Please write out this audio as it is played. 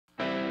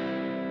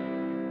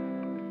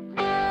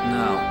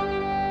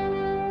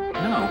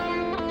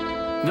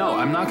No,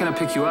 I'm not gonna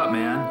pick you up,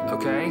 man,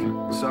 okay?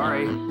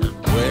 Sorry.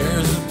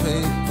 Where's the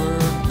paper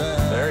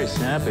bag? Very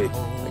snappy.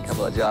 A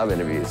couple of job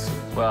interviews.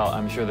 Well,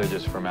 I'm sure they're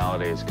just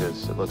formalities,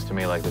 because it looks to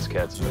me like this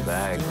cat's in the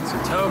bag. So,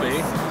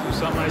 Toby, there's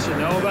something I should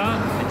know about?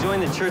 I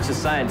joined the Church of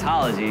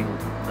Scientology.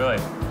 Really?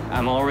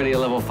 I'm already a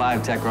level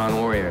 5 Techron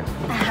warrior.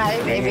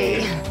 Hi,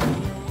 baby.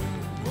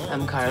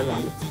 I'm Carla.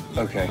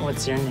 Okay.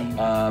 What's your name?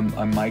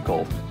 I'm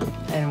Michael.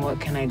 And what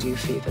can I do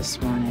for you this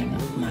morning,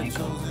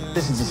 Michael?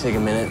 This will just take a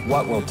minute.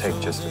 What will take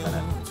just a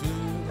minute?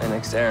 My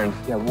next errand.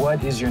 Yeah,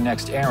 what is your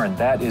next errand?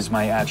 That is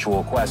my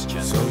actual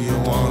question. So you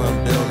wanna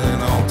build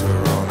an altar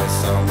on a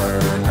summer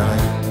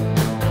night?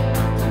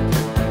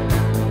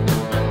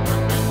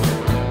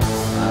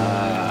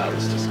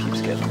 This just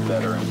keeps getting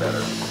better and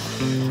better.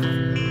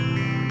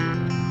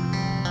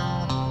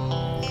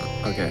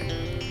 Okay.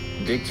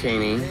 Dick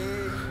Cheney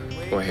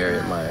or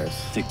Harriet Miers?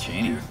 Dick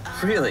Cheney.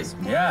 Really?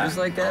 Yeah. Just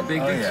like that,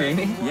 big Dick yeah.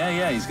 Cheney?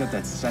 Yeah, he's got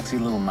that sexy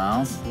little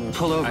mouth.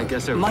 Pull over. I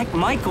guess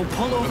Michael,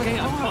 pull over. Okay,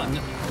 I'm fine.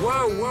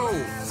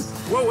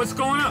 Whoa, what's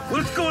going on?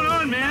 What's going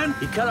on, man?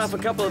 He cut off a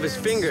couple of his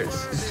fingers.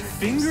 His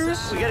fingers?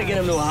 We gotta get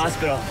him to a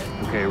hospital.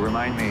 Okay,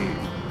 remind me,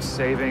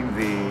 saving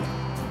the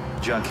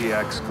junkie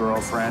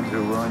ex-girlfriend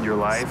who ruined your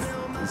life,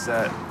 is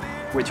that,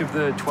 which of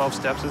the 12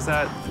 steps is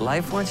that?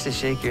 Life wants to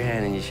shake your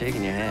hand and you're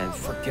shaking your hand.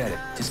 Forget it.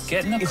 Just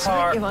get in the It's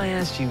car. like if I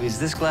asked you, is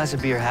this glass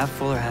of beer half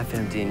full or half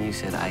empty, and you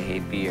said, I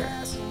hate beer.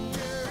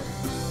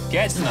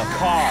 Get in the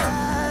car.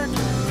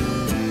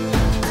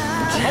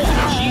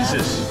 Oh,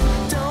 Jesus.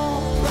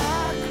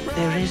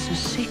 There is a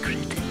secret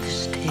at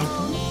this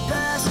table.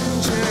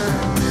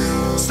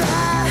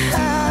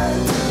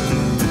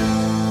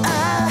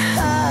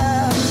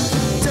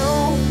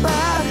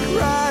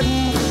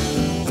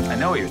 I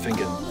know what you're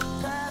thinking.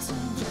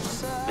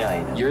 Yeah,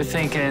 I know. You're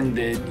thinking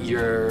that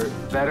you're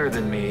better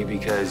than me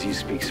because you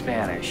speak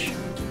Spanish.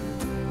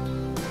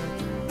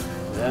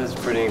 That is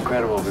pretty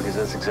incredible because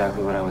that's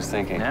exactly what I was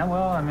thinking. Yeah,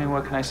 well, I mean,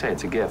 what can I say?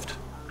 It's a gift.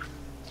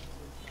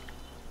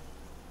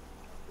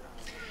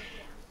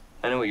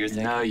 I know what you're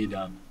thinking. No, you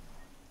don't.